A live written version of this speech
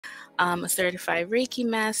I'm a certified Reiki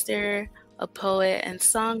master, a poet and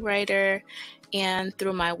songwriter, and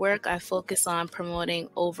through my work, I focus on promoting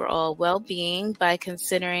overall well-being by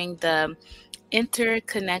considering the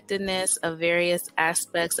interconnectedness of various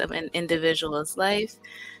aspects of an individual's life.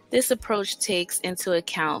 This approach takes into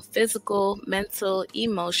account physical, mental,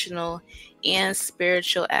 emotional, and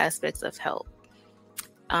spiritual aspects of health.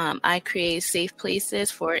 I create safe places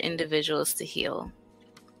for individuals to heal.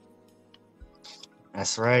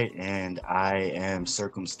 That's right. And I am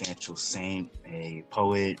Circumstantial Saint, a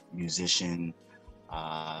poet, musician,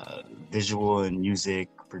 visual and music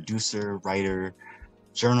producer, writer,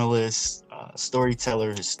 journalist,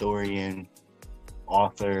 storyteller, historian,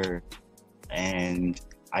 author, and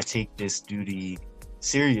I take this duty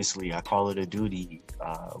seriously. I call it a duty,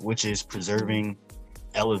 which is preserving,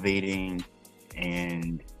 elevating,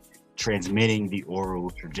 and transmitting the oral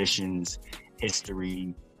traditions,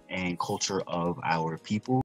 history, and culture of our people.